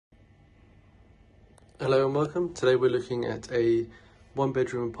Hello and welcome. Today we're looking at a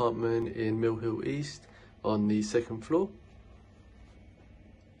one-bedroom apartment in Mill Hill East on the second floor.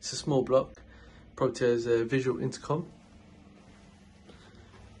 It's a small block. Property has a visual intercom.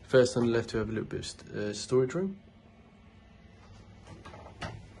 First on the left we have a little bit of storage room.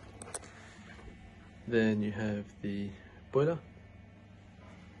 Then you have the boiler.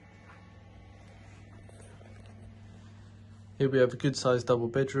 Here we have a good sized double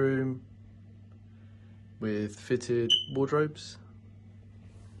bedroom with fitted wardrobes.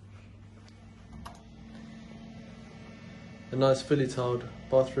 A nice fully tiled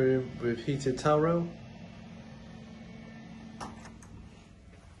bathroom with heated towel rail.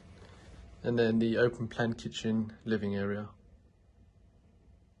 And then the open plan kitchen living area.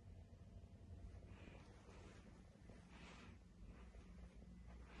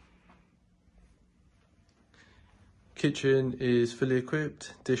 Kitchen is fully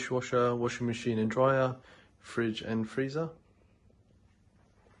equipped, dishwasher, washing machine and dryer, fridge and freezer.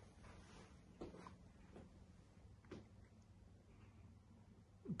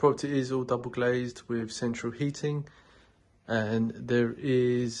 Property is all double glazed with central heating, and there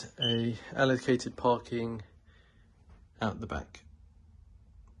is a allocated parking out the back.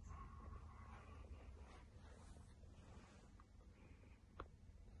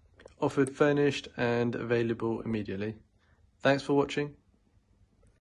 Offered furnished and available immediately. Thanks for watching.